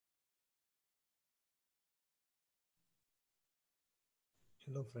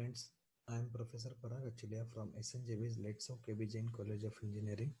Hello friends, I am Professor Parag Achilia from SNJB's Let's of KB Jain College of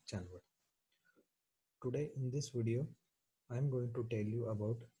Engineering, Chanwad. Today in this video, I am going to tell you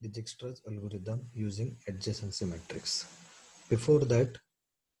about Dijkstra's algorithm using adjacency matrix. Before that,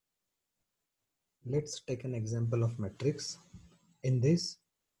 let's take an example of matrix. In this,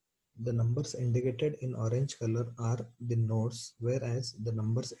 the numbers indicated in orange color are the nodes, whereas the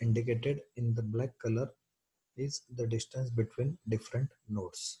numbers indicated in the black color is the distance between different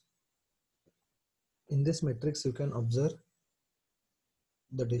nodes. In this matrix, you can observe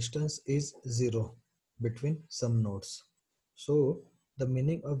the distance is 0 between some nodes. So the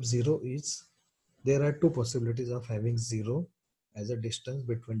meaning of 0 is there are two possibilities of having 0 as a distance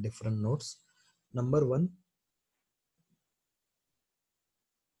between different nodes. Number one,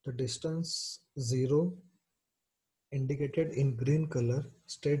 the distance 0 indicated in green color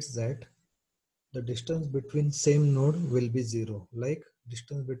states that the distance between same node will be 0, like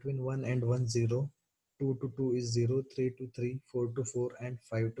distance between 1 and 1 0, 2 to 2 is 0, 3 to 3, 4 to 4 and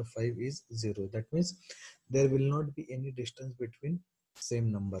 5 to 5 is 0. That means there will not be any distance between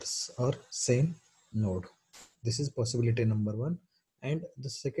same numbers or same node. This is possibility number one. And the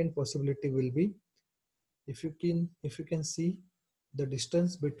second possibility will be if you can see the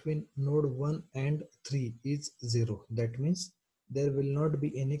distance between node 1 and 3 is 0. That means there will not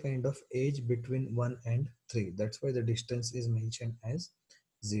be any kind of edge between 1 and 3. That's why the distance is mentioned as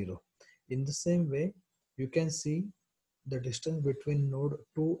 0. In the same way, you can see the distance between node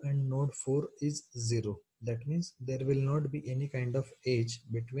 2 and node 4 is 0. That means there will not be any kind of edge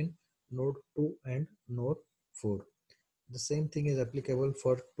between node 2 and node 4. The same thing is applicable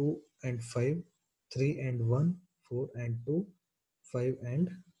for 2 and 5, 3 and 1, 4 and 2, 5 and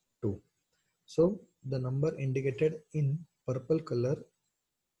 2. So the number indicated in purple color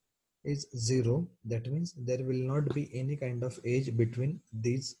is 0. That means there will not be any kind of edge between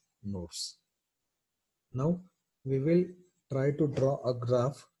these nodes. Now we will try to draw a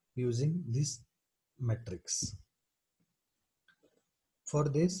graph using this matrix. For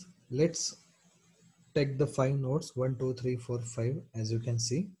this, let's take the 5 nodes 1, 2, 3, 4, 5 as you can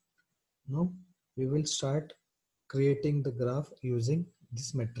see. Now we will start creating the graph using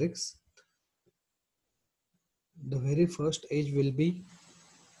this matrix. The very first edge will be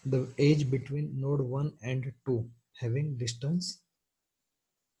the edge between node 1 and 2 having distance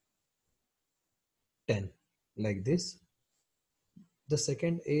 10 like this. The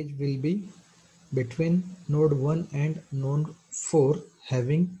second edge will be between node 1 and node 4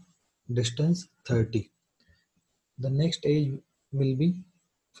 having distance 30. The next edge will be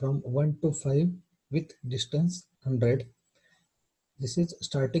from 1 to 5 with distance 100. This is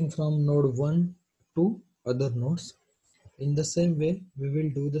starting from node 1 to other nodes. In the same way, we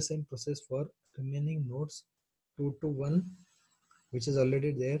will do the same process for remaining nodes 2 to 1, which is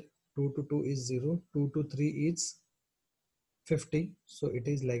already there. 2 to 2 is 0, 2 to 3 is 50. So it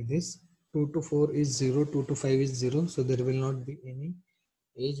is like this. 2 to 4 is 0, 2 to 5 is 0. So there will not be any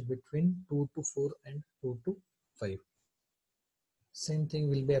edge between 2 to 4 and 2 to 5. Same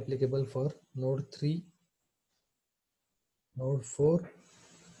thing will be applicable for node 3, node 4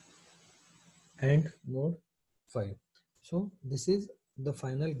 and node 5. So this is the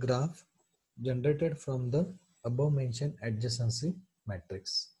final graph generated from the above mentioned adjacency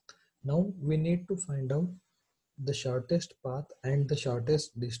matrix. Now we need to find out the shortest path and the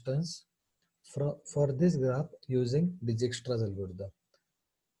shortest distance for this graph using Dijkstra's algorithm.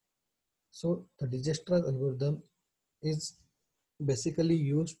 So the Dijkstra's algorithm is basically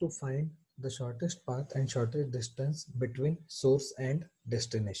used to find the shortest path and shortest distance between source and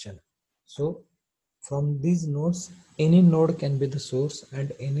destination. So from these nodes, any node can be the source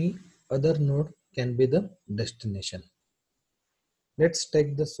and any other node can be the destination. Let's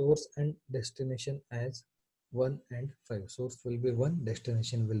take the source and destination as 1 and 5. Source will be 1,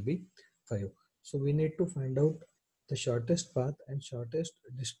 destination will be 5. So we need to find out the shortest path and shortest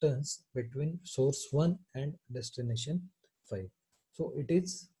distance between source 1 and destination 5. So it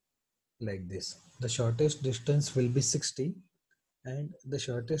is like this. The shortest distance will be 60 and the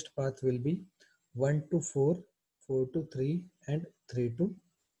shortest path will be 1 to 4, 4 to 3 and 3 to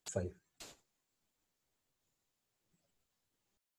 5.